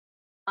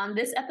On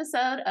this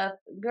episode of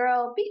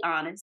Girl, Be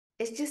Honest.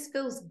 It just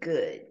feels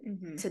good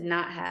to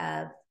not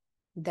have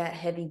that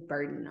heavy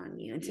burden on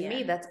you. And to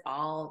me, that's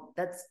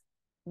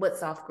what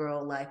soft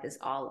girl life is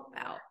all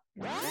about.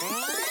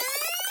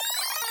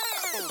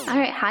 All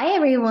right. Hi,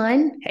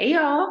 everyone. Hey,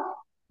 y'all.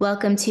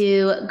 Welcome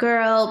to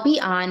Girl, Be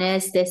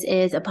Honest. This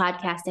is a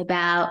podcast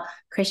about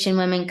Christian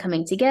women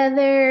coming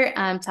together,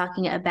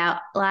 talking about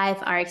life,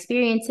 our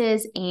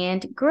experiences,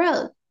 and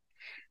growth.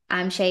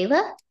 I'm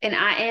Shayla. And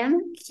I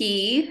am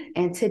Key.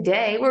 And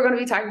today we're going to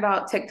be talking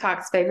about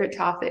TikTok's favorite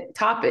topic,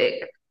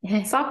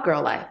 soft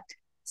girl life.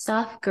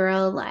 Soft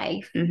girl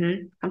life.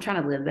 I'm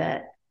trying to live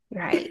that.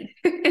 Right.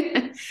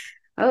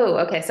 Oh,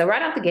 okay. So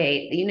right out the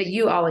gate,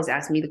 you always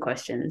ask me the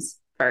questions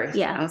first.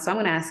 Yeah. So I'm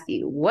going to ask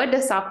you, what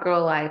does soft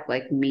girl life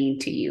mean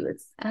to you?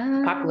 It's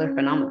a popular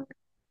phenomenon.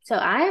 So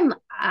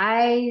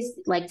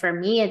for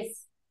me,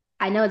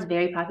 I know it's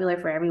very popular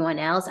for everyone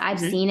else. I've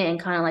seen it and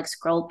kind of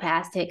scrolled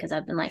past it because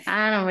I've been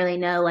I don't really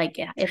know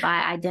if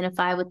I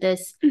identify with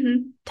this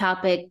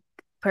topic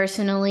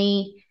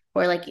personally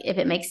or if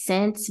it makes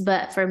sense.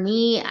 But for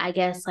me, I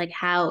guess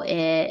how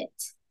it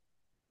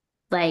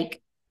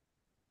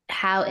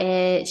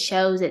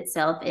shows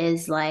itself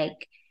is not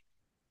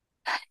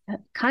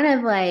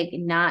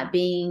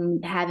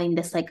having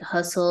this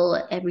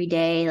hustle every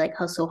day,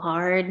 hustle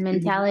hard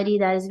mentality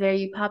that is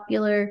very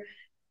popular.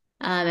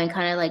 And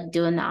kind of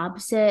doing the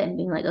opposite and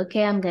being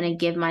okay, I'm going to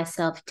give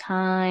myself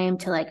time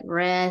to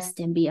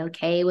rest and be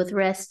okay with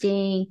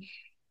resting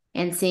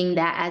and seeing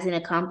that as an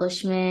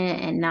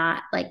accomplishment and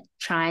not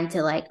trying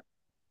to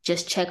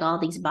just check all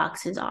these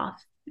boxes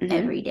off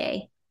every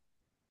day.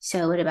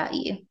 So what about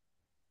you?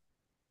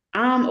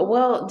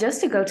 Well,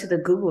 just to go to the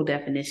Google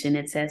definition,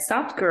 it says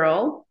soft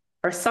girl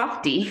or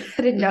softie.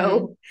 I didn't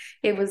know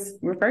it was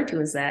referred to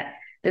as that.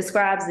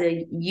 Describes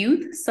a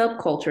youth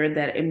subculture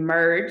that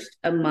emerged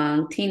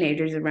among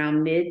teenagers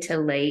around mid to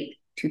late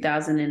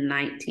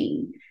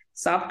 2019.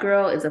 Soft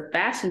girl is a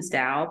fashion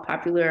style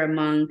popular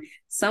among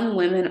some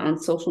women on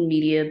social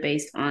media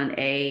based on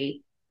a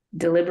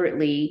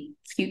deliberately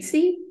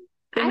cutesy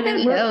I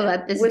don't know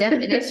about this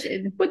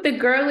definition. With the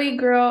girly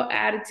girl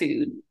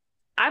attitude.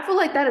 I feel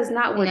that is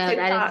not what TikTok.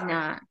 No, that is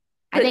not.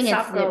 I think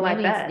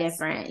it's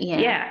different. Yeah.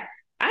 Yeah.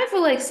 I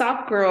feel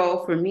soft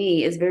girl for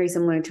me is very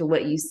similar to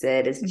what you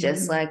said. It's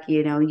just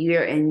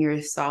you're in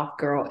your soft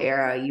girl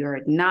era.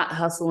 You're not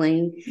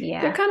hustling.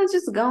 Yeah. You're kind of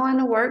just going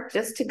to work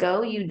just to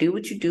go. You do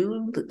what you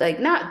do,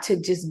 not to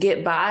just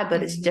get by,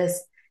 but it's just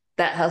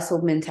that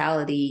hustle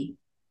mentality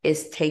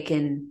is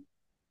taken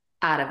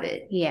out of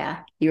it. Yeah.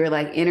 You're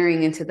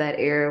entering into that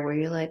era where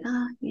you're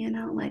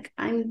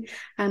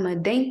I'm a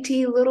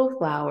dainty little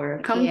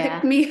flower. Come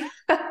pick me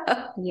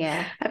up.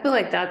 Yeah. I feel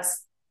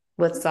that's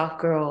what soft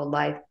girl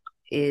life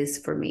is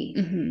for me.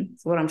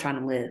 It's what I'm trying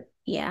to live.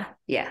 Yeah.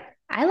 Yeah.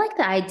 I like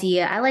the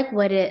idea. I like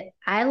the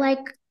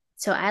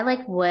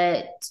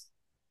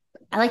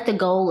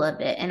goal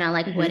of it and I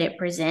like what it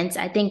presents.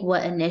 I think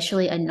what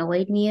initially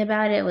annoyed me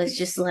about it was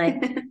just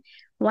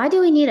why do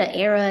we need an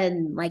era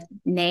and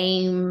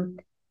name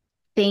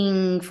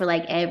thing for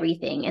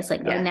everything? It's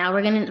now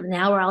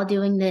we're all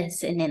doing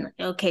this and then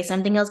okay,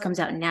 something else comes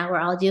out and now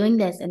we're all doing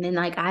this. And then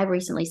I've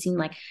recently seen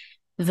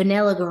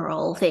Vanilla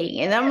Girl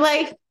thing and I'm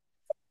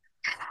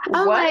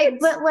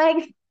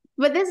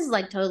but this is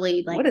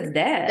totally what is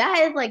that?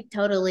 That is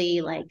totally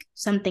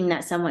something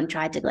that someone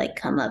tried to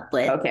come up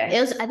with. Okay.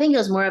 I think it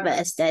was more of an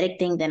aesthetic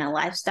thing than a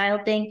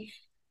lifestyle thing.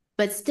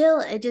 But still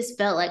it just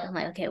felt I'm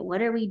okay,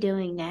 what are we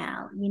doing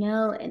now?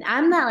 And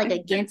I'm not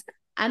against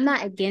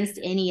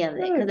any of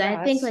it because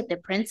I think the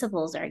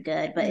principles are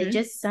good, but it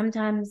just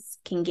sometimes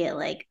can get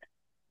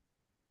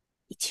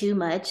too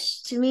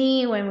much to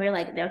me when we're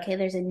okay,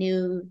 there's a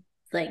new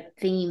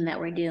theme that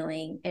we're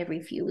doing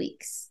every few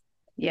weeks.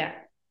 Yeah.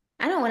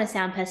 I don't want to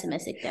sound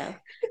pessimistic though,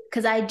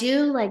 because I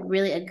do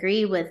really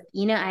agree with,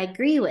 I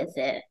agree with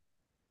it.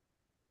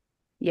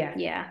 Yeah.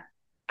 Yeah.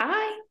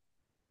 I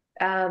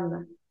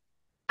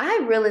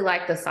really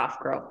like the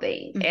soft girl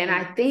thing. And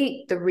I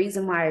think the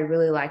reason why I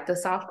really like the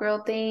soft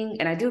girl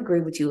thing, and I do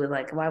agree with you with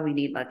why we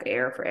need an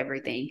era for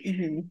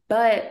everything.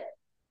 But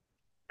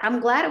I'm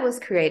glad it was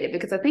created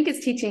because I think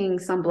it's teaching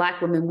some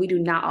Black women we do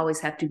not always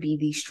have to be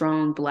the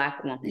strong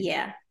Black woman.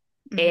 Yeah.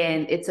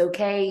 And it's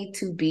okay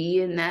to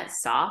be in that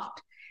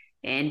soft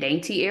and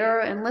dainty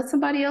era and let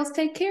somebody else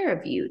take care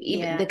of you.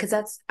 Because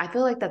I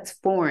feel that's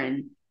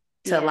foreign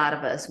to a lot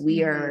of us.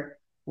 We are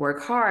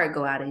work hard,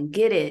 go out and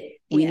get it.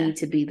 We need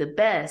to be the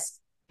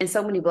best. And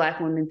so many Black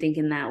women think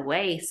in that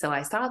way. So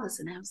I saw this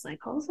and I was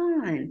hold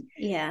on.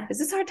 Yeah. Is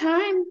this our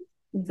time?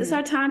 Is this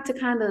our time to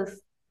kind of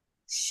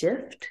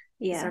shift?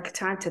 Yeah. Is our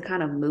time to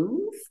kind of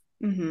move?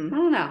 I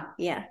don't know.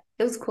 Yeah.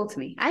 It was cool to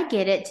me. I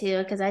get it too,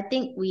 because I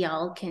think we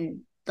all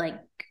can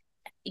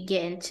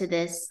get into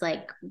this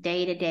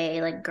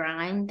day-to-day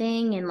grind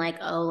thing and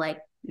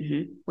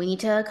we need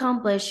to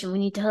accomplish and we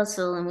need to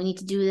hustle and we need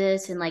to do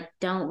this and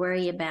don't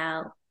worry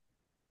about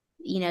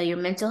your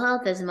mental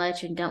health as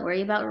much and don't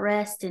worry about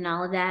rest and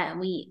all of that.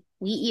 And we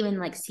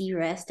even see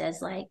rest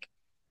as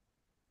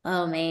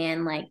oh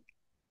man,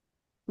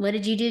 what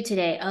did you do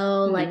today?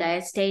 Oh, like Mhm. I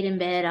stayed in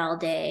bed all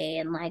day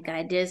and like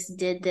I just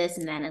did this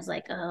and that. It's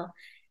like, oh,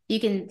 you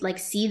can like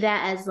see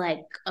that as like,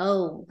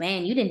 oh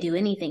man, you didn't do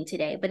anything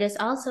today. But it's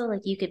also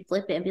like you could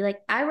flip it and be like,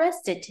 I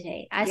rested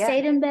today. I Yeah.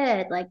 stayed in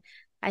bed. Like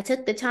I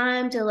took the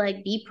time to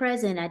like be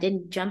present. I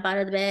didn't jump out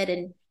of the bed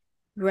and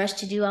rush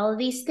to do all of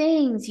these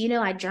things.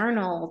 I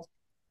journaled,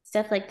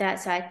 stuff like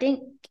that. So I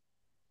think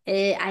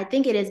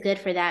it is good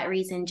for that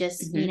reason,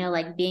 just, Mhm.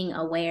 like being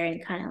aware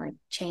and kind of like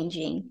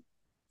changing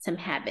some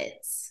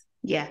habits.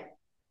 Yeah.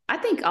 I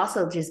think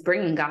also just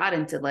bringing God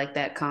into like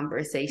that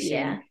conversation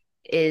Yeah.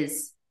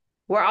 is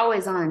we're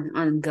always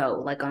on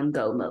go, like on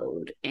go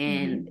mode.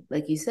 And Mhm.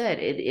 like you said,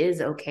 it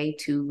is okay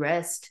to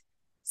rest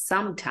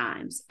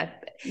sometimes. And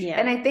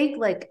Yeah. I think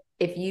like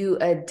if you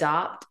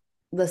adopt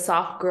the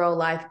soft girl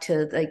life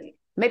to like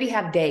maybe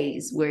have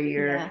days where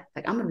you're Yeah.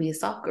 like, I'm gonna be a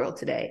soft girl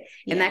today.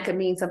 And Yeah. that could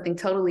mean something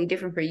totally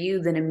different for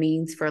you than it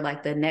means for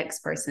like the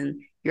next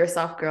person. Your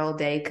soft girl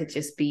day could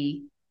just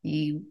be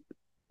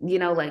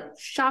like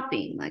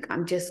shopping. Like,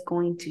 I'm just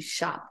going to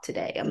shop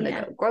today. I'm going to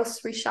Yeah. go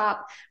grocery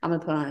shop. I'm going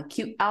to put on a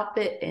cute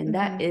outfit, and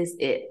that Mhm. is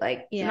it. Like,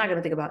 I'm Yeah. not going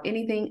to think about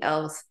anything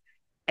else.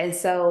 And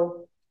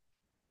so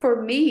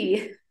for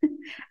me,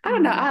 I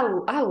don't know.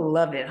 Mhm. I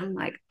love it. I'm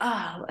like,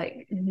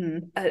 like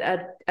Mhm.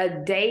 a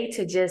day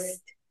to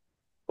just,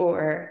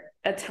 or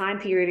a time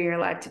period in your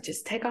life to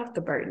just take off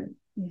the burden.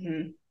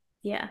 Mhm.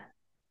 Yeah.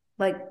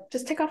 Like,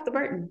 just take off the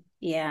burden.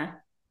 Yeah.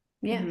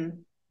 Yeah.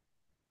 Mhm.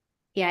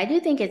 Yeah, I do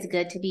think it's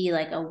good to be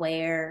like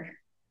aware,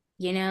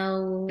 you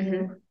know,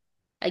 Mhm.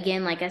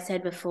 again, like I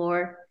said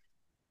before,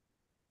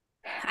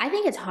 I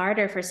think it's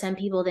harder for some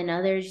people than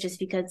others just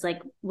because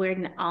like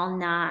all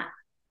not,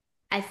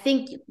 I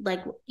think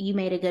like you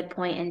made a good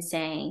point in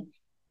saying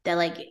that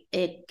like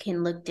it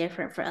can look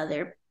different for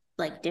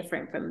like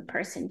different from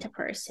person to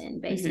person,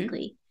 Mhm.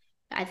 basically.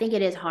 I think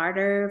it is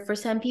harder for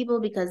some people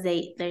because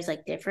there's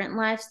like different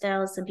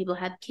lifestyles. Some people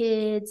have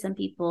kids, some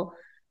people,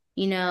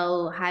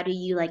 how do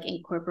you like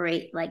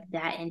incorporate like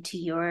that into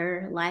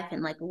your life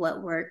and like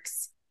what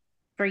works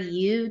for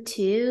you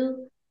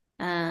too?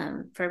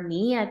 For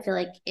me, I feel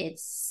like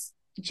it's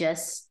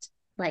just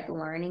like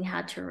learning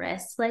how to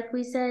rest, like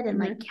we said, and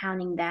like Mhm.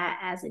 counting that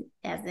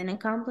as an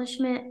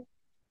accomplishment.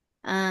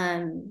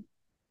 Um,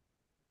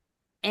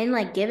 and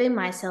like giving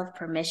myself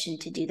permission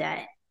to do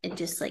that and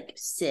just like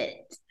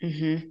sit.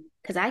 Mhm.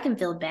 Cause I can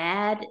feel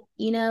bad,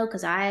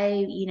 because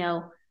I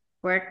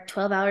work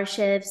 12-hour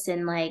shifts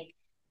and like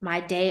my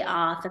day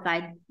off, if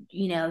I,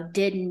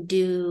 didn't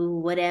do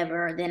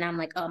whatever, then I'm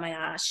like, oh my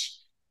gosh,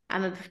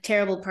 I'm a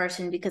terrible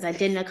person because I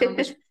didn't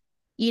accomplish,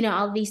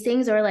 all these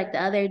things. Or like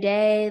the other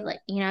day, like,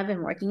 I've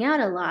been working out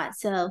a lot.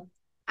 So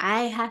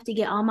I have to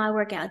get all my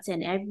workouts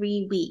in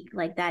every week.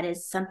 Like that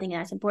is something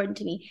that's important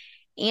to me.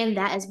 And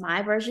that is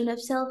my version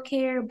of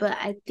self-care. But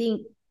I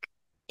think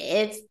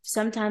if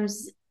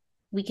sometimes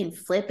we can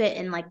flip it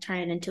and like turn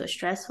it into a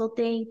stressful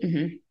thing.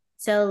 Mhm.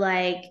 So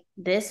like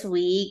this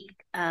week,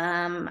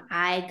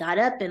 I got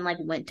up and like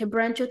went to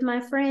brunch with my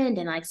friend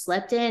and like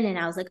slept in and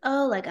I was like,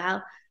 oh, like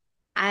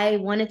I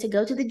wanted to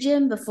go to the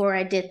gym before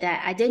I did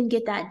that. I didn't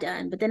get that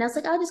done. But then I was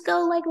like, I'll just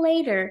go like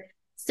later.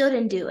 Still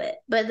didn't do it.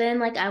 But then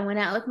like I went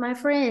out with my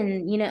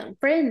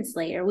friends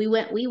later. We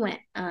went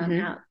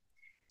Mhm. out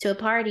to a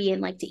party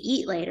and like to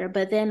eat later.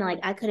 But then like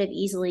I could have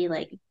easily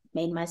like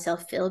made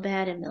myself feel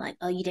bad and be like,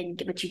 oh, you didn't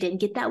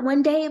get that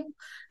one day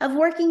of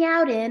working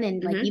out in,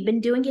 and like you've Mhm.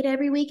 been doing it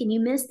every week and you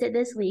missed it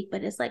this week.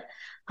 But it's like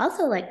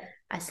also like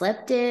I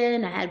slept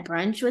in, I had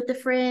brunch with a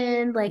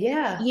friend, like,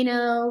 Yeah.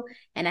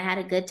 and I had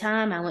a good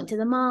time. I went to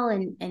the mall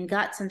and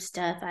got some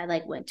stuff. I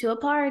like went to a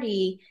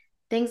party,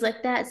 things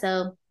like that.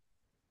 So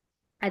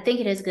I think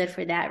it is good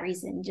for that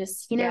reason.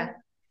 Just, Yeah.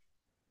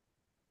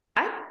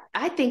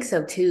 I think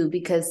so too,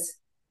 because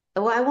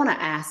well, I want to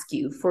ask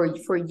you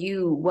for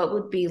you, what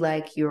would be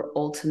like your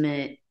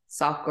ultimate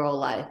soft girl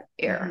life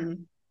era? hmm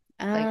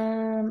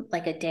Like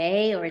like a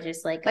day or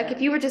just like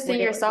if you were just in what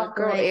it your would soft look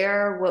girl like.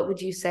 era, what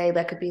would you say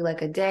that could be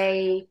like a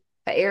day?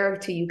 An era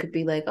to you could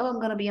be like, oh, I'm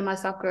gonna be in my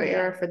soft girl Yeah.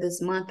 era for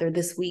this month or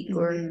this week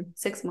or hmm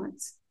 6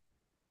 months.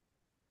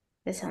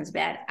 This sounds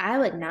bad. I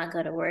would not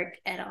go to work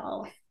at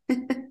all.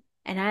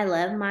 And I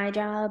love my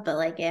job, but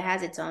like it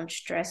has its own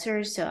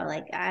stressors. So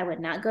like I would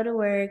not go to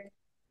work.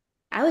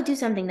 I would do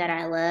something that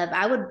I love.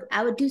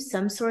 I would do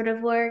some sort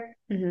of work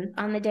Hmm.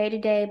 on the day to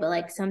day, but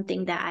like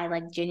something that I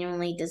like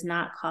genuinely does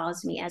not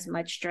cause me as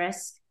much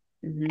stress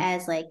Hmm.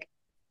 as like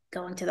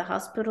going to the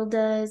hospital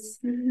does.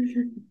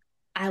 Hmm.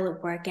 I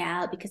would work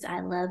out because I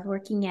love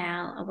working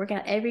out. I work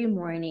out every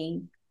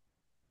morning.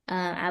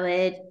 I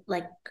would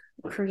like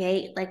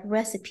create like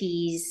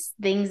recipes,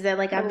 things that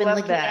like I I've been love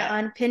looking at that.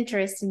 on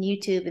Pinterest and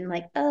YouTube, and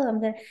like,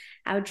 oh,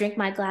 I would drink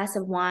my glass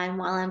of wine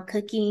while I'm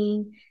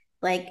cooking.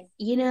 Like,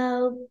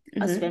 I'll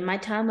Hmm. spend my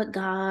time with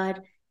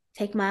God,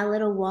 take my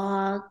little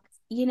walk,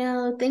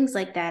 things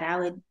like that.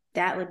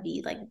 That would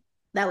be like,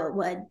 that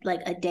would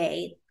like a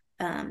day.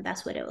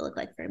 That's what it would look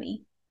like for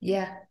me.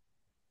 Yeah.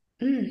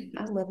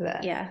 I love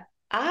that. Yeah.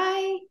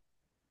 I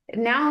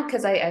now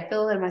because I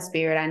feel it in my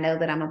spirit, I know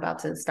that I'm about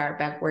to start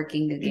back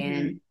working Mm-hmm.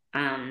 again.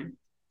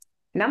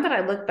 now that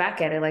I look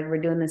back at it, like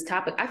we're doing this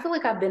topic, I feel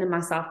like I've been in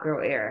my soft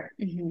girl era,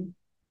 and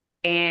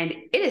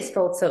it has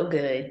felt so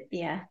good.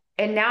 Yeah.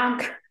 And now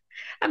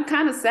I'm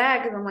kind of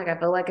sad because I'm like, I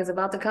feel like it's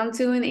about to come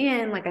to an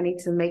end. Like I need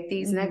to make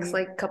these next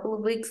like couple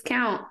of weeks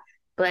count.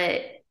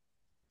 But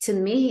to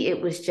me,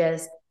 it was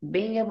just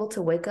being able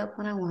to wake up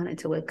when I wanted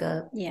to wake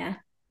up. Yeah.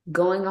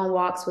 Going on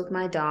walks with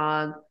my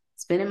dog,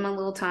 spending my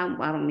little time.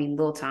 Well, I don't mean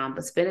little time,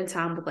 but spending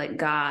time with like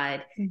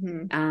God.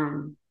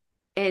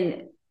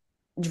 And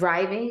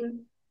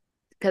driving,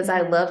 because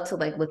I love to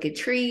like look at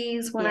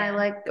trees when I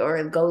like,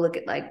 or go look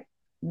at like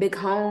big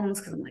homes,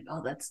 because I'm like,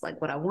 oh, that's like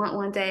what I want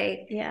one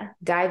day. Yeah.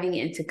 Diving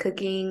into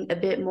cooking a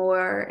bit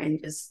more and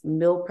just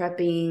meal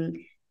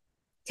prepping,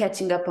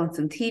 catching up on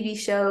some TV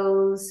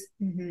shows,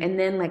 and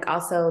then like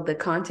also the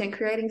content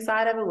creating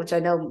side of it, which I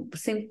know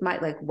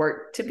might like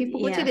work to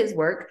people, which it is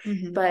work,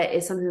 but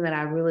it's something that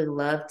I really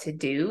love to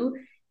do.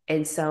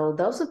 And so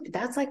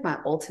that's like my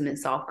ultimate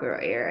soft girl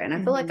era. And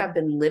I feel like I've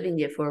been living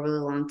it for a really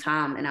long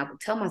time. And I would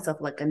tell myself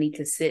like I need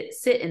to sit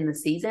in the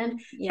season.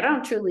 But I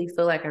don't truly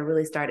feel like I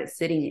really started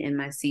sitting in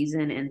my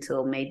season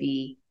until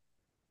maybe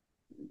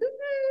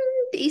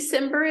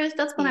December-ish.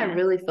 That's when I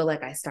really feel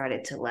like I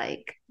started to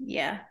like,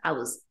 I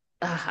was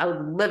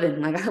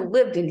living, like I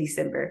lived in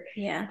December.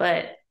 Yeah.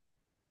 But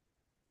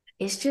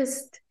it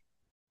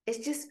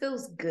just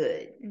feels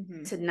good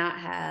to not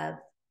have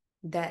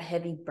that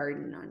heavy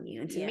burden on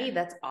you. And to me,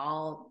 that's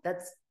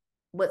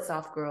what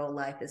soft girl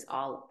life is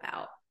all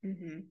about.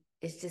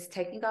 It's just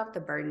taking off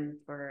the burden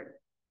for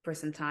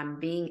some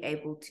time, being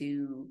able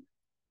to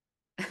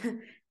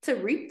to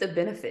reap the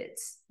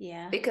benefits.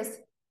 Yeah. Because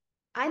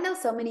I know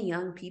so many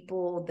young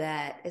people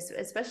that,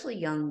 especially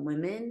young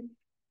women,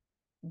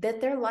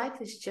 that their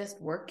life is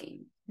just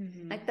working.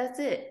 Like that's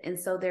it. And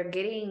so they're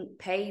getting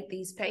paid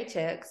these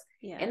paychecks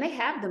and they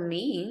have the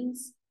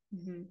means,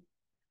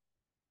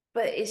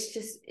 but it's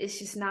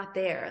just not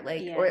there.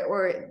 Like,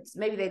 or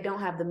maybe they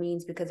don't have the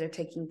means because they're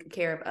taking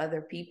care of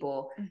other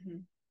people.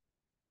 And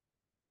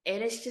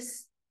it's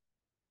just,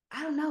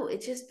 I don't know.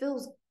 It just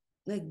feels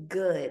like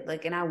good.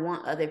 Like, and I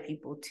want other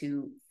people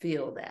to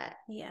feel that.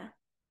 Yeah.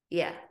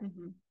 Yeah.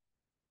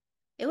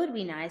 It would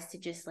be nice to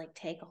just like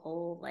take a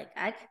whole, like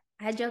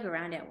I joke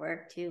around at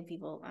work too.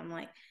 People, I'm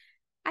like,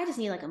 I just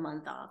need like a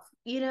month off,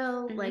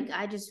 like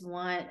I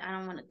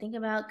don't want to think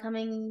about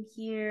coming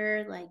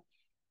here. Like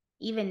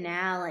even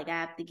now, like I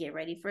have to get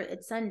ready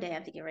it's Sunday. I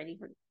have to get ready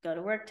for go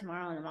to work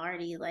tomorrow. And I'm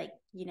already like,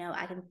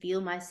 I can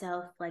feel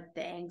myself, like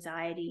the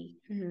anxiety,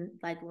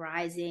 like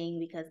rising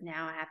because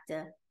now I have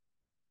to,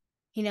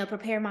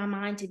 prepare my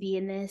mind to be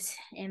in this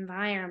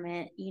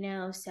environment,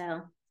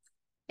 so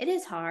it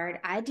is hard.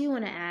 I do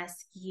want to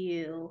ask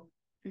you,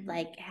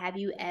 like, have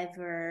you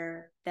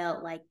ever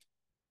felt like,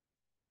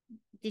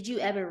 did you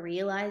ever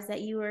realize that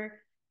you were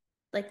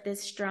like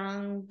this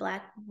strong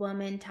Black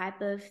woman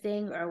type of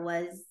thing,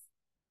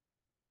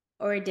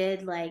 or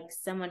did like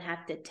someone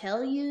have to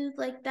tell you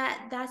like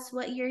that's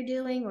what you're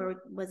doing,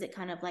 or was it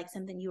kind of like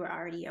something you were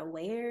already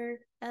aware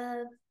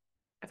of?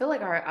 I feel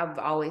like I've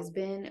always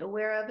been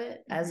aware of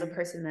it as a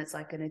person that's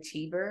like an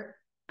achiever.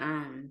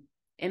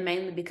 And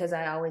mainly because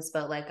I always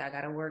felt like I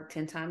got to work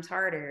 10 times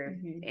harder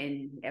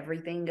and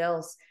everything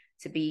else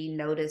to be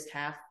noticed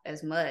half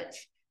as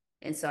much.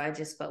 And so I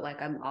just felt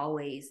like I'm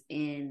always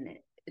in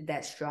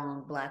that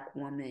strong Black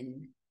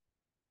woman,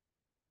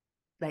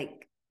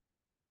 like,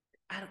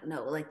 I don't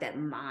know, like that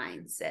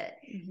mindset.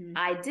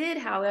 I did,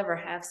 however,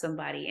 have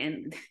somebody,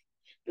 and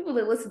people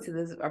that listen to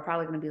this are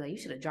probably going to be like, you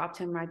should have dropped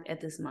him right at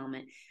this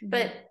moment.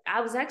 But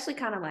I was actually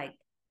kind of like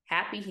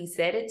happy he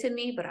said it to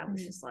me, but I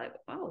was just like,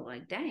 oh,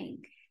 like, dang.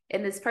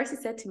 And this person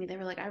said to me, they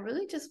were like, I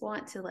really just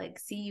want to like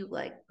see you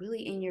like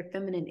really in your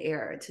feminine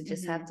era, to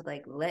just have to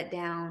like let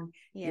down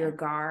your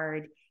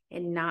guard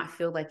and not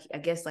feel like, I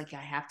guess, like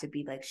I have to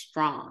be like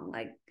strong.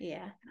 Like,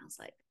 and I was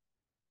like,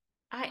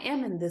 I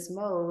am in this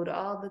mode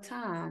all the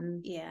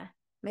time. Yeah.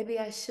 Maybe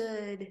I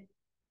should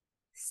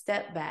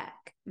step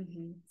back.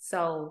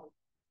 So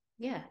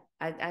yeah,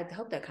 I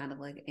hope that kind of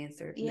like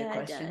answered the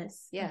question. It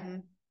does. Yeah.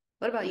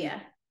 What about you?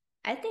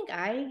 I think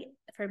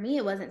for me,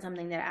 it wasn't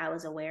something that I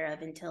was aware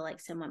of until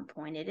like someone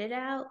pointed it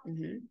out.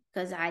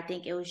 Because I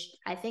think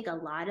a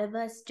lot of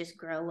us just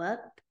grow up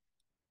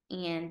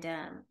and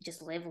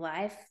just live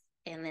life,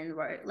 and then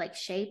we're like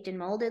shaped and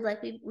molded,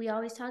 like we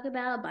always talk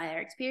about, by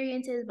our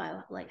experiences, by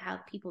like how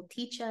people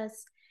teach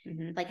us,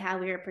 like how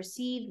we are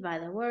perceived by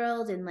the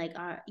world, and like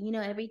our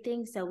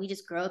everything. So we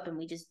just grow up and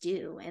we just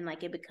do, and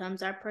like it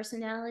becomes our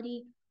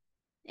personality,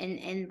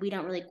 and we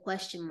don't really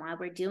question why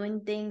we're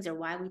doing things or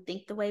why we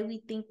think the way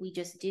we think. We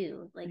just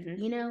do, like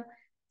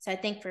so I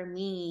think for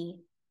me,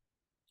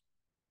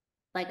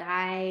 like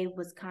I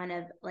was kind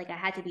of like, I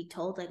had to be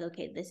told like,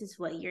 okay, this is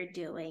what you're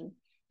doing.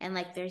 And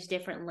like, there's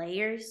different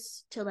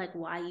layers to like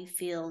why you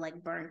feel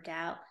like burnt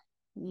out.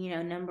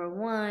 Number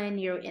one,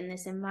 you're in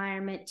this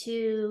environment.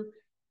 Two,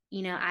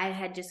 I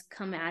had just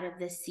come out of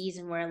this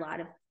season where a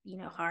lot of,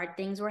 hard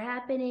things were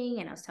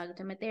happening. And I was talking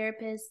to my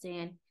therapist,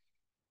 and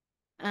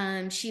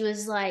She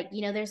was like,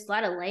 there's a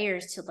lot of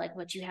layers to like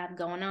what you have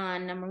going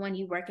on. Number one,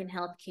 you work in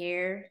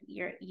healthcare.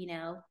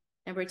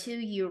 Number two,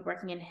 you're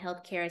working in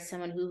healthcare as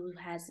someone who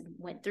has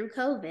went through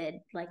COVID.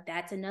 Like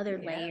that's another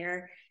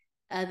layer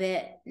of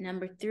it.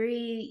 Number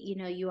three,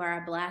 you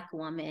are a Black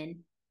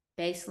woman,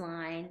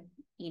 baseline.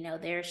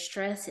 There's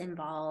stress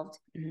involved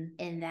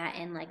in that,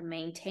 and like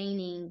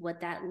maintaining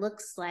what that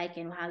looks like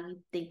and how you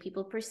think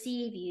people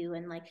perceive you,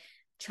 and like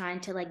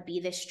trying to like be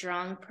the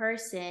strong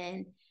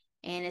person.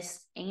 So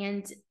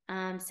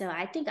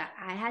I think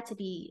I had to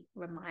be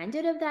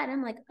reminded of that. And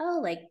I'm like, oh,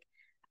 like,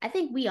 I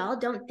think we all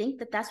don't think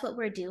that that's what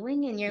we're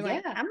doing. And you're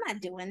like, I'm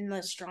not doing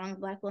the strong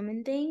Black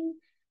woman thing.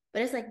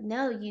 But it's like,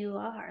 no, you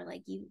are.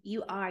 Like,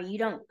 you are. You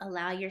don't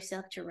allow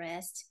yourself to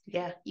rest.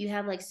 Yeah. You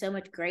have like so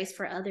much grace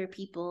for other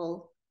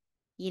people,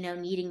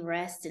 needing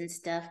rest and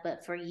stuff.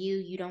 But for you,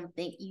 you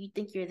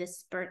think you're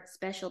this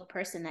special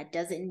person that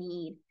doesn't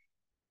need,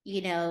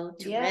 to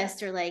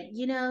rest or like,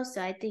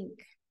 so I think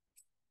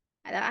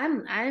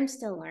I'm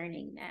still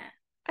learning that.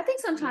 I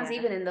think sometimes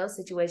even in those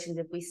situations,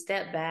 if we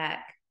step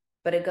back,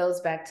 but it goes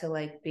back to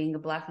like being a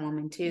Black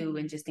woman too,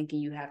 and just thinking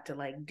you have to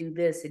like do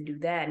this and do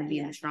that and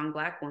being a strong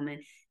Black woman.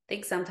 I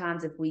think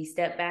sometimes if we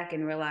step back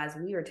and realize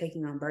we are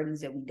taking on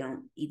burdens that we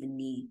don't even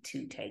need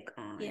to take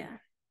on. Yeah.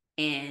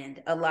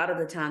 And a lot of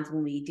the times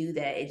when we do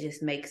that, it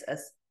just makes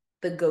us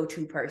the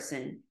go-to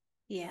person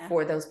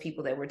for those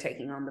people that we're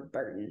taking on the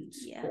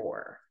burdens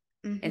for.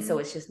 And so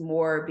it's just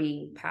more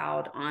being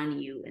piled on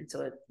you. And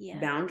so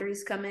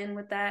boundaries come in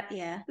with that.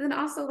 Yeah. And then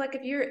also, like,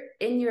 if you're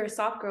in your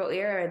soft girl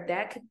era,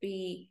 that could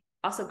be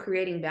also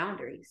creating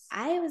boundaries.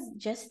 I was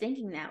just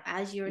thinking that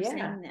as you were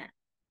saying that.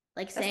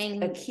 Like that's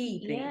saying a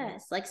key thing.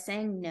 Yes, like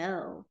saying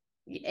no.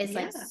 It's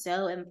like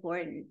so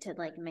important to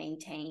like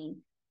maintain,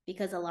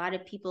 because a lot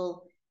of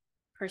people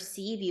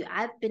perceive you.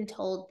 I've been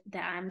told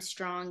that I'm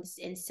strong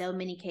in so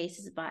many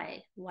cases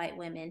by white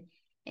women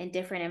in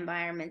different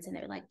environments, and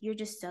they're like, you're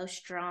just so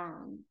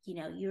strong,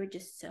 you're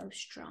just so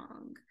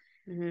strong.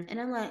 And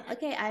I'm like,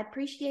 okay, I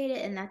appreciate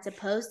it, and that's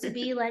supposed to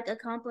be like a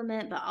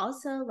compliment, but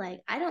also like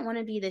I don't want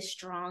to be the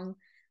strong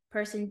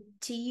person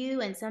to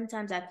you. And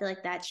sometimes I feel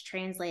like that's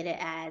translated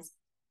as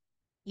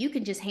you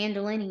can just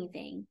handle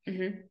anything.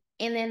 And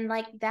then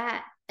like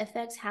that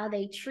affects how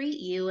they treat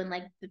you, and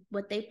like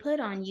what they put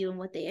on you and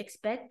what they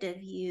expect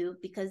of you,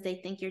 because they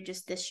think you're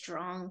just this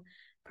strong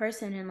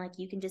person and like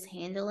you can just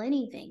handle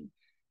anything.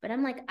 But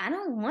I'm like, I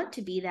don't want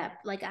to be that.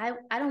 Like, I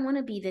don't want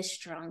to be this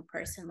strong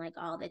person like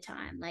all the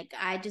time. Like,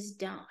 I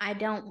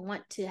don't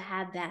want to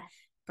have that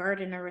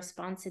burden or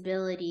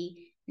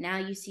responsibility. Now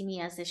you see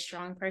me as this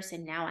strong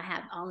person. Now I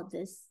have all of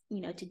this,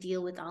 to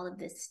deal with all of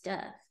this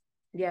stuff.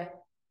 Yeah.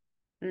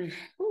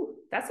 Ooh,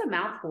 that's a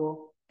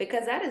mouthful,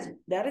 because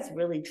that is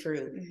really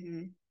true.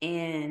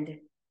 And,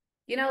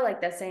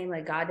 like that saying,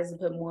 like, God doesn't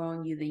put more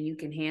on you than you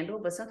can handle,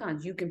 but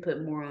sometimes you can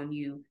put more on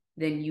you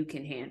than you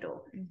can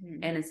handle.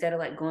 And instead of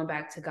like going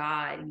back to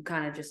God, you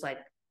kind of just like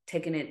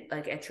taking it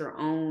like at your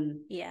own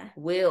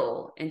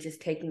will and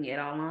just taking it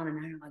all on. And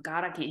now you're like,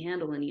 God, I can't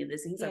handle any of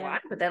this. And he's like, well, I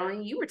put that on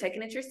you. You were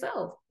taking it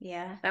yourself.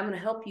 Yeah. I'm going to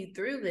help you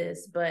through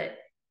this. But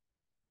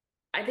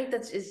I think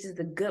it's just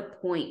a good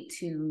point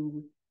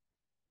to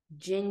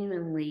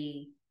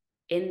genuinely,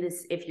 in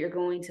this, if you're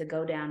going to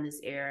go down this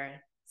era,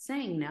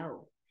 saying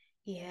no.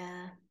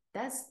 Yeah.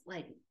 That's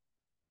like,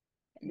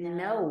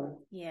 no.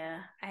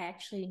 Yeah. I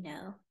actually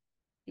know.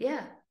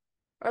 Yeah.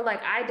 Or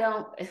like, I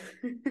don't,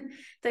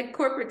 the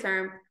corporate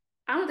term,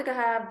 I don't think I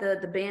have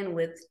the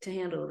bandwidth to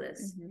handle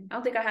this. I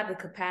don't think I have the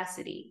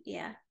capacity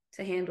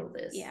to handle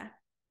this. Yeah.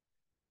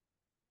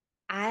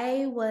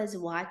 I was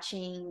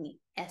watching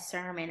a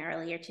sermon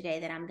earlier today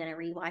that I'm going to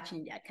rewatch,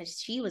 because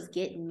she was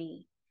getting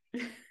me.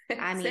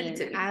 I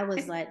mean, I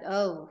was like,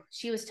 oh,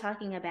 she was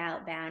talking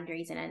about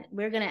boundaries, and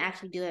we're going to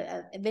actually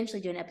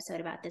eventually do an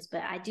episode about this,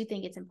 but I do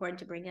think it's important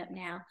to bring up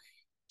now.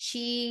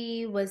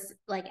 She was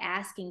like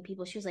asking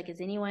people, she was like,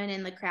 is anyone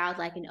in the crowd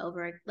like an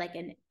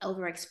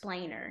over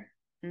explainer?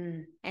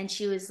 And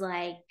she was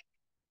like,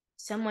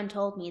 someone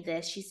told me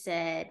this. She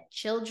said,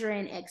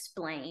 children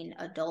explain,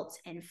 adults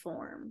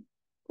inform.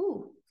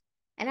 Ooh.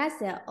 And I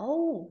said,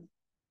 oh.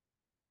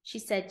 She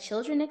said,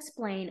 children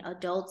explain,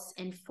 adults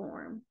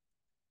inform.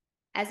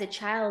 As a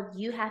child,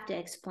 you have to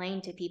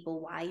explain to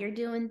people why you're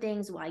doing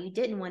things, why you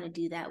didn't want to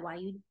do that, why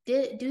you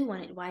do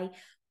want it, why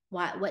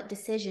what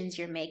decisions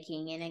you're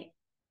making. And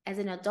as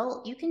an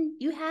adult,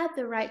 you have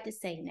the right to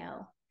say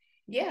no.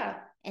 Yeah.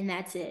 And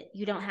that's it.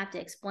 You don't have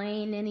to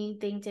explain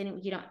anything to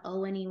anyone. You don't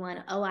owe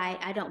anyone, oh,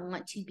 I don't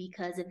want to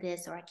because of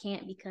this, or I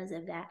can't because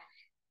of that.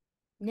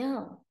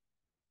 No.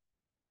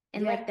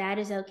 And like that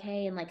is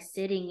okay. And like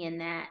sitting in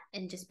that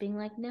and just being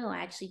like, no, I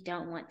actually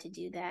don't want to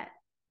do that.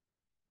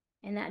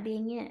 And that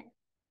being it.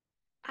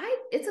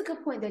 It's a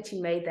good point that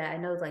you made that. I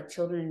know like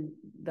children,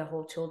 the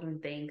whole children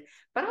thing,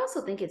 but I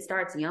also think it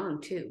starts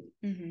young too.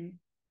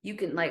 You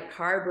can like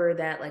harbor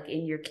that like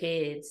in your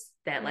kids,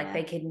 that like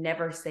they can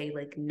never say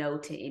like no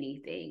to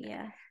anything.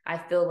 Yeah. I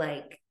feel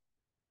like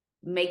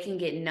making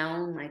it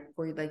known, like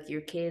for like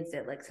your kids,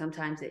 that like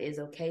sometimes it is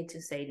okay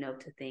to say no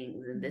to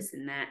things and this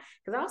and that.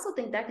 Because I also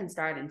think that can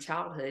start in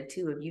childhood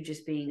too, of you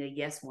just being a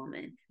yes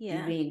woman,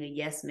 you being a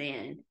yes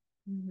man,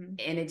 and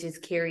it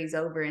just carries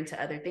over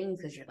into other things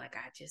because you're like,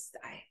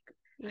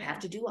 I have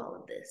to do all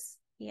of this.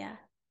 Yeah.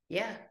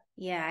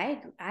 I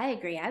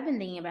agree. I've been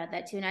thinking about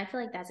that too, and I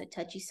feel like that's a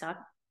touchy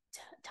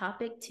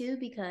topic too,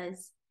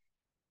 because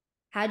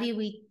how do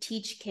we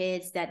teach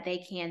kids that they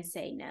can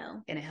say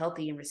no in a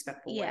healthy and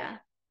respectful way?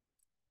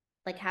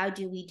 Like, how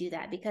do we do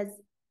that? Because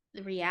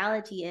the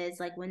reality is,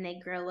 like, when they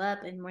grow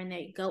up and when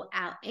they go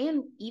out,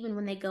 and even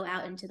when they go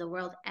out into the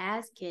world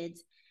as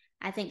kids,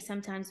 I think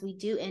sometimes we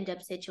do end up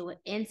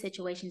in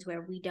situations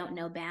where we don't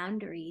know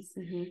boundaries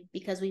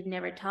because we've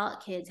never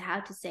taught kids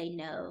how to say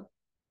no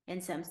in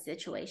some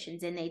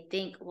situations. And they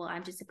think, well,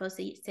 I'm just supposed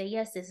to say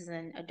yes. This is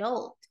an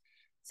adult,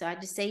 so I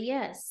just say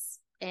yes.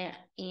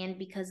 And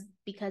because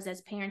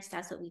as parents,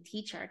 that's what we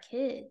teach our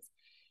kids.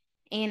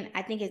 And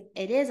I think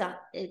it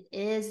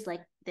is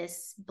like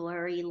this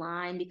blurry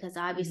line, because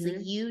obviously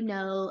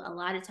a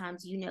lot of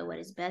times what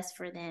is best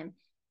for them.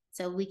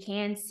 So we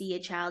can see a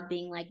child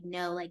being like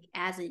no, like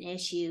as an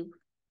issue,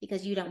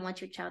 because you don't want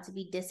your child to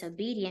be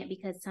disobedient,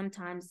 because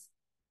sometimes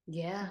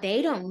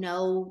they don't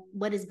know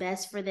what is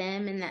best for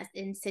them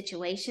in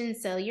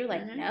situations. So you're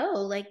like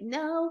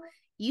no,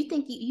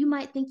 you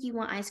might think you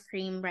want ice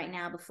cream right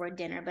now before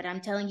dinner, but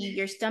I'm telling you,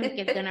 your stomach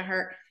is gonna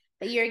hurt.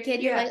 But you're a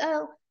kid, you're like,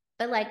 oh,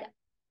 but like,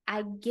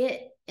 I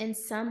get in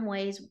some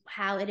ways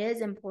how it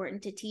is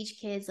important to teach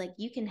kids, like,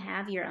 you can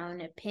have your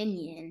own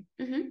opinion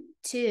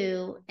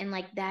too, and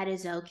like that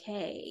is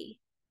okay.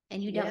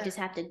 And you don't just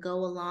have to go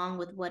along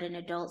with what an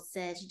adult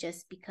says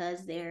just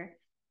because they're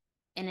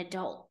an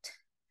adult.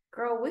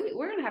 Girl,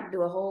 we're gonna have to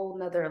do a whole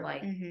nother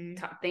like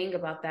thing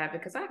about that,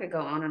 because I could go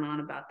on and on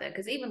about that.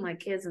 Because even like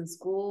kids in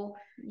school,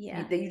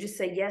 you just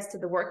say yes to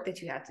the work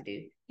that you have to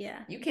do.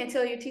 You can't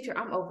tell your teacher,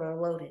 I'm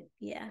overloaded.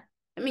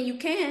 I mean, you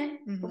can,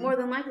 but more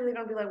than likely they're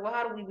gonna be like, well,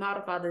 how do we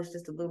modify this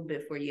just a little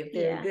bit for you if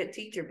they're a good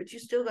teacher? But you're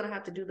still gonna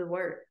have to do the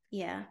work.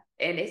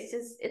 And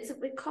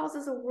it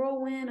causes a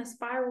whirlwind, a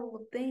spiral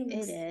of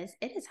things. It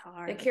is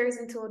hard. It carries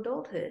into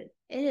adulthood.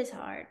 It is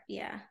hard.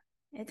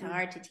 It's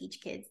hard to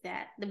teach kids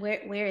that.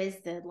 Where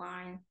is the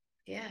line?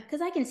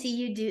 Because I can see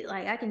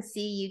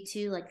you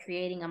too, like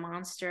creating a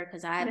monster.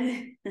 Because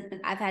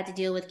I've had to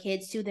deal with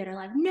kids too that are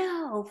like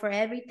no for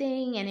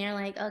everything, and they're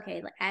like,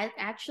 okay, like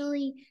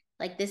actually,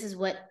 like, this is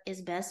what is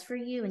best for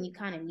you, and you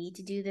kind of need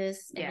to do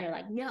this. And they're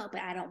like, no,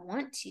 but I don't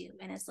want to.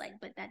 And it's like,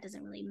 but that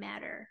doesn't really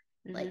matter.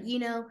 Like,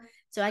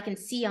 so I can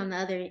see on the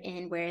other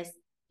end where it's,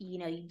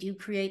 you do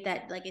create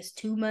that, like, it's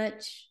too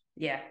much.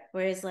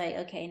 Where it's like,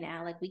 okay,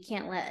 now, like, we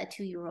can't let a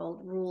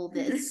 2-year-old rule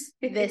this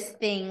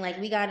thing. Like,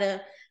 we have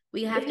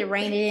to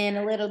rein it in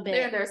a little bit.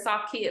 They're in their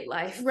soft kid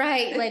life.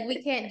 Right. Like,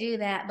 we can't do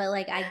that. But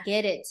like, I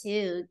get it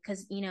too.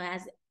 Because,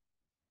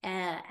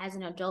 as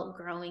an adult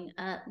growing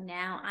up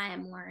now, I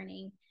am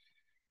learning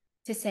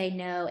to say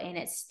no, and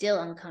it's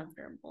still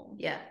uncomfortable.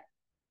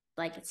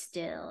 Like, it's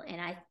still,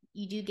 and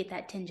you do get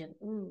that tinge of,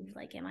 ooh,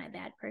 like, am I a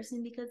bad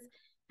person because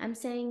I'm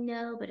saying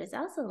no? But it's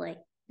also like,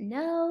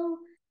 no,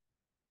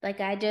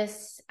 like,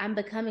 I'm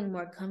becoming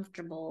more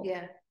comfortable.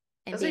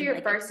 Those are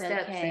your first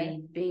steps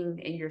in being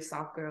in your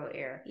soft girl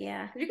era.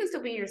 You can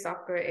still be in your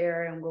soft girl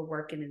era, and we're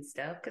working and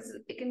stuff, because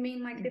it can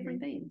mean like different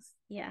things.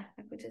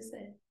 Like we just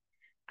said.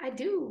 I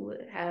do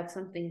have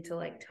something to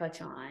like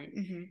touch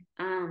on.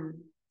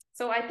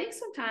 So I think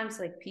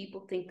sometimes like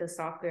people think the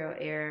soft girl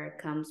era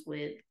comes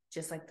with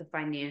just like the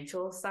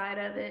financial side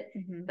of it.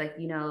 Like,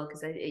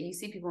 because you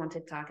see people on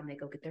TikTok and they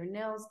go get their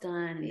nails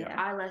done and their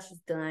eyelashes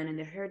done and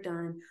their hair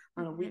done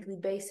on a weekly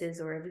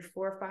basis or every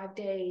 4 or 5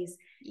 days.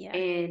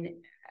 And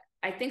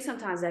I think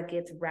sometimes that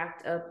gets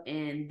wrapped up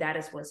in that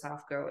is what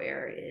soft girl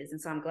era is.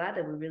 And so I'm glad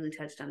that we really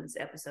touched on this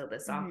episode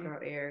that soft girl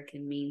era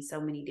can mean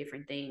so many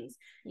different things.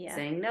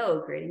 Saying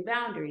no, creating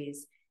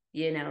boundaries,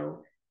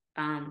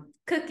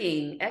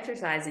 cooking,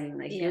 exercising,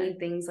 like doing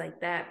things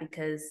like that,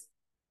 because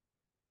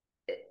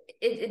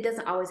it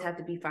doesn't always have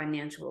to be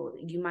financial.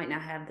 You might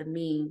not have the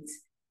means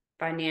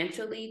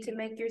financially to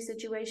make your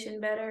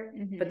situation better,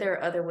 but there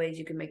are other ways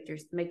you can make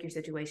your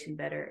situation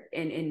better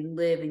and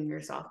live in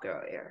your soft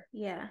girl era.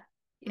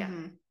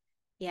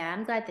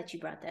 I'm glad that you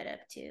brought that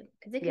up too,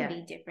 because it can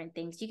be different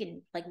things. You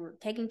can, like,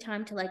 taking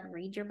time to like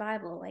read your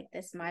Bible, like,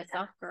 this is my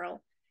soft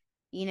girl,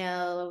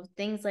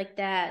 things like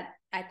that.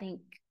 I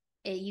think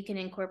you can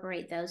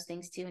incorporate those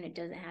things too, and it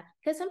doesn't have,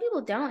 because some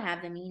people don't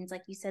have the means,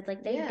 like you said,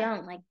 like they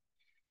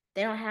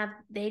don't have,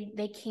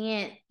 they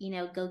can't,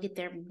 go get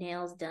their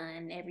nails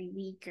done every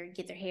week or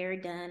get their hair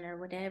done or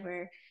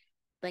whatever.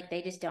 Like,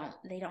 they don't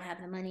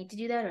have the money to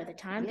do that or the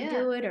time to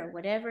do it or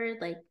whatever.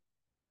 Like,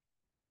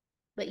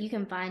 but you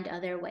can find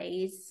other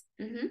ways,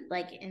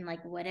 like, in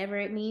like whatever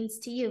it means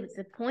to you.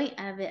 The point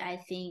of it, I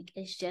think,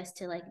 is just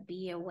to like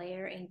be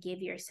aware and give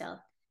yourself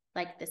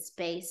like the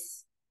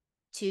space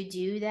to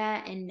do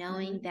that, and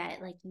knowing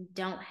that like you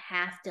don't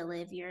have to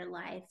live your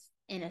life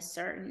in a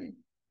certain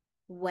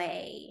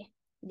way.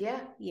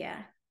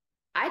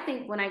 I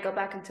think when I go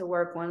back into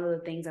work, one of the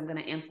things I'm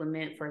going to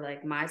implement for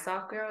like my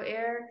soft girl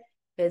era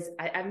is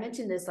I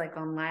mentioned this like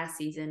on last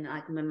season,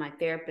 like when my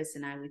therapist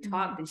and we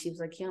talked, and she was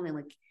like, Keone,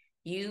 like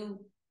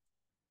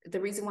the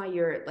reason why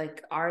you're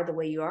like are the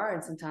way you are,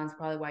 and sometimes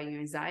probably why your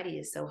anxiety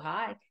is so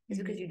high, is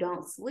because you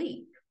don't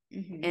sleep.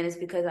 And it's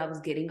because I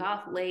was getting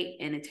off late,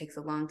 and it takes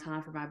a long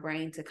time for my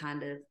brain to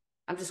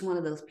I'm just one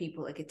of those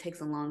people, like it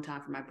takes a long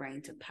time for my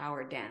brain to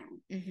power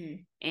down.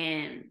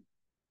 And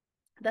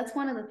that's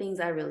one of the things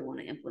I really want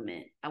to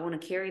implement. I want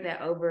to carry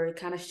that over,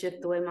 kind of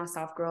shift the way my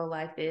soft girl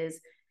life is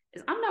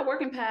I'm not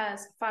working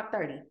past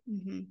 5:30.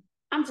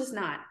 I'm just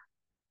not.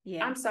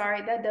 Yeah. I'm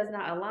sorry, that does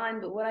not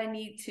align, but what I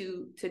need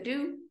to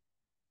do,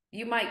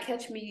 you might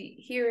catch me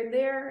here and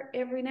there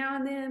every now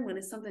and then when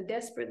it's something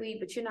desperately,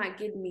 but you're not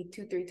getting me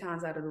 2-3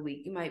 times out of the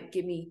week. You might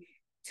give me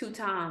 2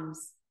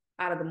 times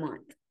out of the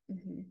month.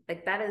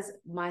 Like that is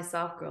my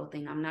soft girl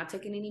thing. I'm not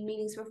taking any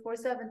meetings before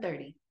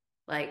 7:30.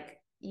 Like,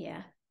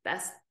 yeah,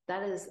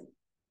 that is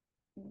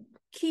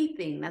key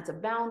thing. That's a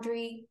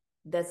boundary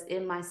that's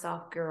in my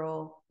soft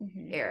girl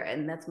era.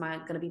 And that's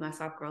gonna be my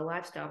soft girl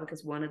lifestyle,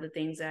 because one of the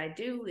things that I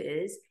do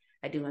is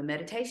I do my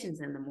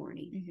meditations in the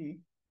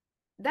morning.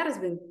 That has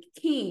been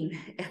keen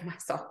at my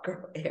soft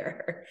girl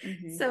era.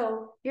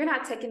 So you're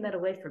not taking that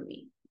away from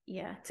me.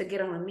 Yeah. To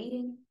get on a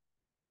meeting?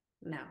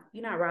 No,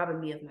 you're not robbing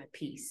me of my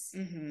peace.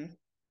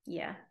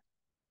 Yeah.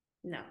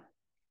 No.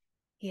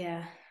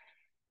 Yeah.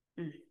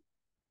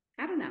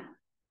 I don't know.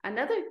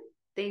 Another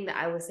thing that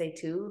I would say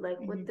too, like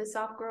with the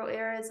soft girl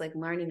era, is like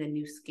learning a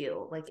new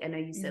skill. Like I know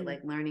you said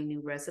like learning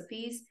new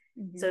recipes.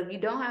 So if you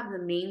don't have the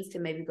means to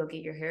maybe go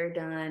get your hair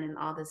done and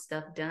all this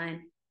stuff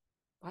done,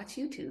 watch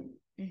YouTube.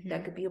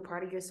 That could be a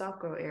part of your soft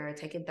girl era,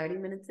 taking 30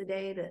 minutes a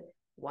day to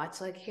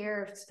watch like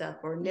hair stuff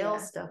or nail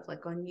stuff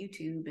like on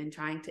YouTube and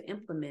trying to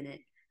implement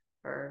it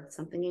or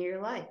something in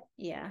your life.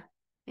 Yeah.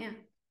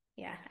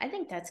 I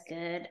think that's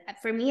good.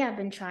 For me, I've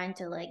been trying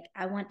to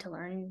I want to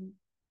learn.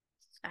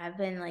 I've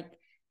been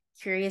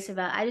curious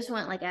about, I just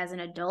want as an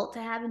adult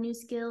to have a new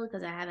skill,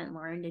 because I haven't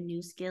learned a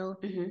new skill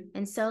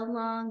in so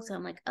long. So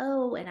I'm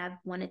and I've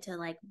wanted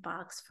to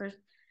box for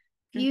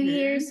few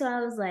years. So I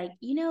was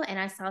and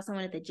I saw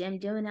someone at the gym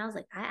doing it. I was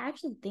I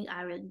actually think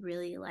I would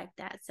really like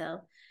that.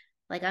 So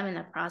I'm in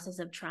the process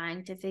of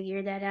trying to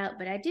figure that out.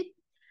 But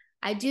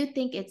I do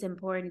think it's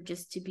important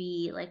just to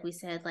be, like we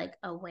said,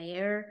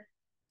 aware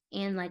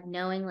and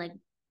knowing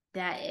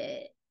that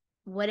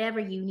whatever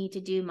you need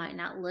to do might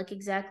not look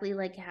exactly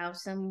like how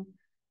someone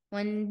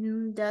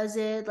does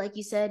it, like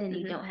you said, and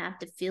you don't have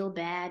to feel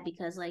bad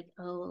because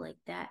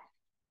that.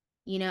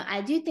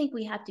 I do think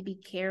we have to be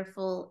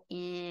careful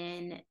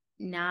in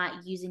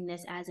not using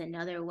this as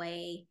another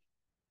way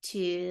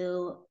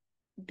to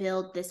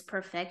build this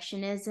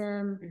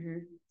perfectionism,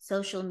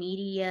 social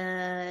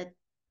media,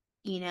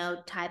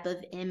 type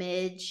of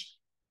image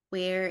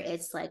where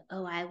it's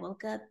I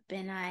woke up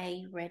and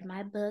I read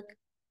my book,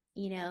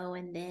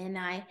 and then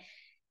I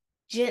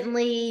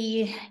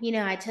gently,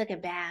 I took a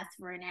bath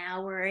for an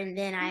hour, and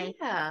then I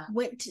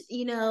went to,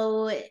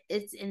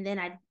 and then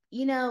I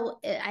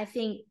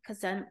think because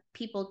some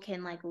people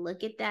can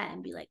look at that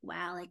and be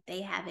wow,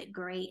 they have it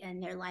great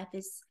and their life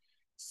is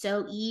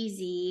so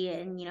easy,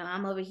 and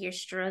I'm over here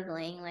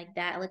struggling,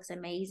 that looks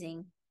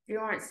amazing. You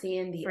aren't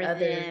seeing the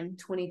other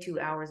 22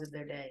 hours of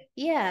their day.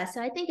 Yeah,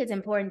 so I think it's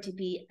important to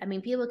be,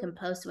 people can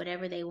post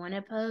whatever they want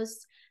to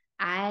post.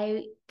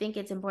 I think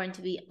it's important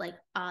to be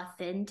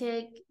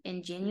authentic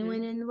and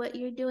genuine in what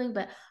you're doing,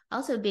 but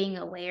also being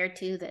aware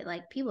too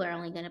that people are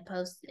only going to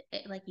post,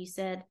 like you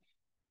said,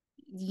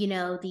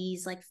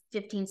 these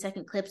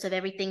 15-second clips of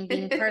everything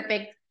being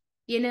perfect,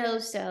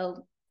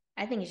 so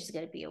I think it's just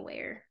got to be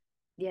aware.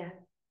 Yeah.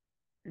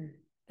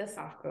 The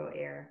soft girl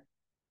era.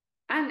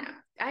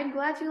 I'm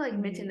glad you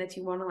mentioned that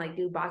you want to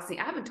do boxing.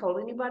 I haven't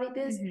told anybody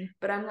this,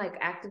 but I'm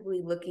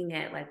actively looking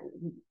at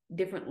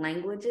different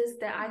languages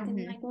that I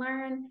can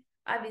learn.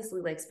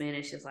 Obviously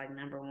Spanish is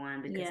number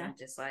one, because I'm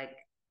just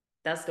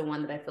that's the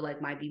one that I feel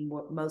might be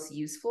most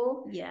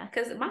useful. Yeah.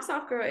 Because my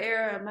soft girl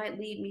era might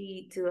lead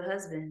me to a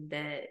husband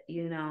that,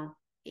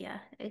 yeah,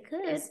 it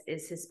could.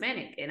 Is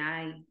Hispanic, and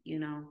I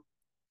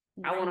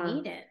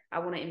want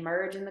to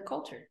emerge in the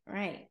culture.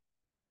 Right.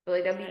 I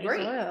feel that'd be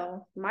great.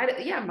 Well. Might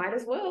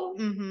as well.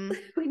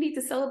 We need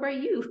to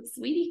celebrate you,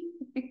 sweetie.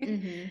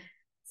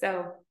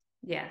 So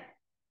yeah,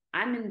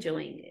 I'm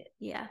enjoying it.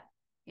 Yeah.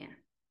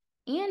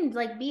 And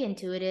be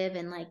intuitive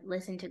and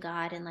listen to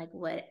God, and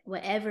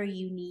whatever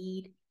you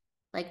need,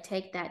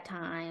 take that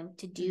time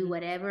to do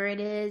whatever it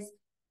is,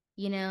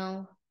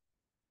 Yeah,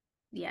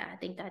 I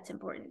think that's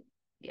important.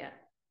 Yeah.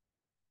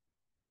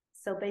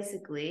 So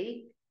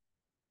basically,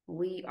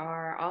 we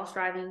are all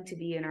striving to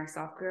be in our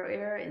soft girl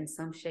era in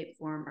some shape,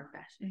 form, or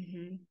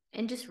fashion.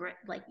 And just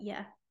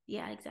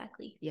yeah,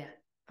 exactly. Yeah.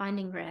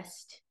 Finding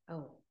rest.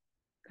 Oh,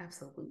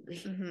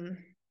 absolutely.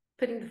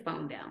 Putting the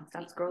phone down.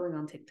 Stop scrolling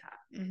on TikTok.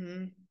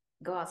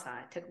 Go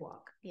outside. Take a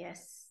walk.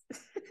 Yes.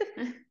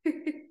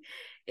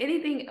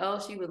 Anything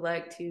else you would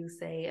like to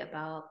say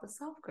about the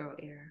soft girl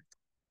era?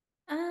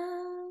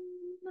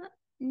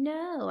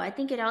 No, I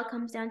think it all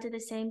comes down to the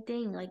same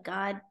thing. Like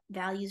God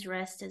values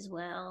rest as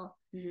well,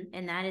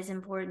 and that is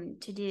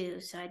important to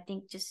do. So I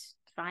think just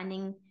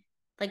finding,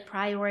 like,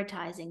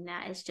 prioritizing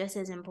that is just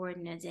as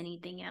important as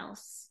anything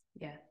else.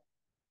 Yeah,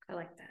 I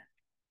like that.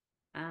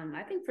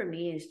 I think for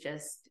me, it's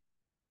just,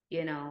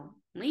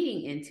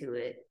 leaning into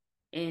it.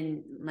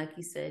 And like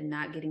you said,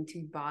 not getting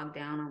too bogged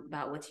down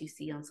about what you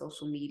see on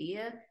social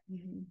media,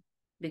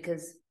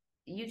 because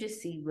you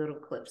just see little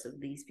clips of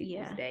these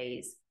people's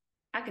days.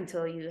 I can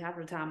tell you half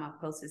the time I've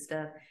posted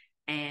stuff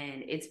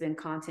and it's been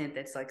content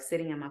that's like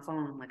sitting on my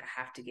phone. I'm like, I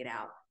have to get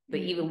out. But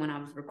even when I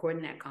was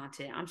recording that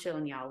content, I'm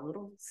showing y'all a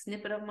little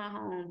snippet of my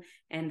home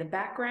and the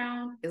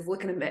background is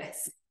looking a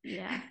mess.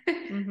 Yeah.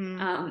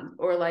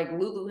 Or like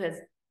Lulu has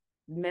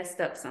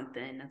messed up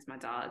something. That's my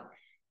dog.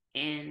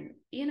 And,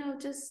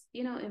 just,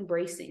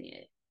 embracing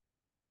it.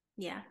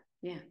 Yeah.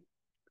 Yeah.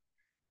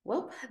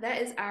 Well,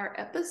 that is our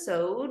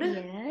episode.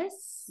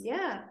 Yes.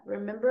 Yeah.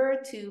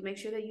 Remember to make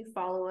sure that you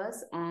follow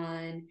us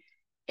on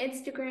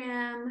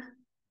Instagram,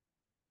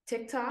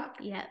 TikTok.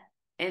 Yep.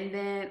 And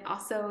then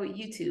also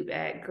YouTube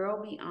at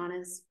Girl Be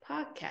Honest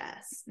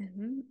Podcast.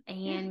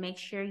 And make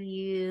sure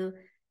you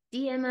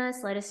DM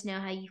us. Let us know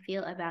how you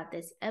feel about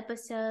this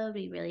episode.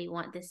 We really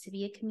want this to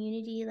be a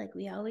community, like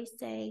we always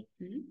say.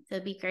 So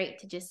it'd be great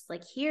to just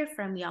like hear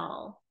from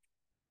y'all.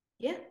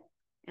 Yeah.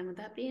 And with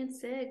that being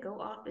said, go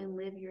off and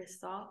live your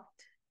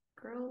soft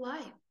girl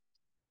life.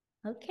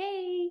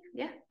 Okay.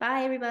 Yeah.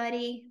 Bye,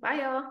 everybody. Bye,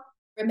 y'all.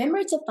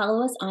 Remember to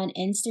follow us on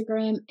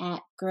Instagram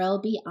at Girl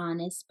Be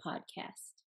Honest Podcast.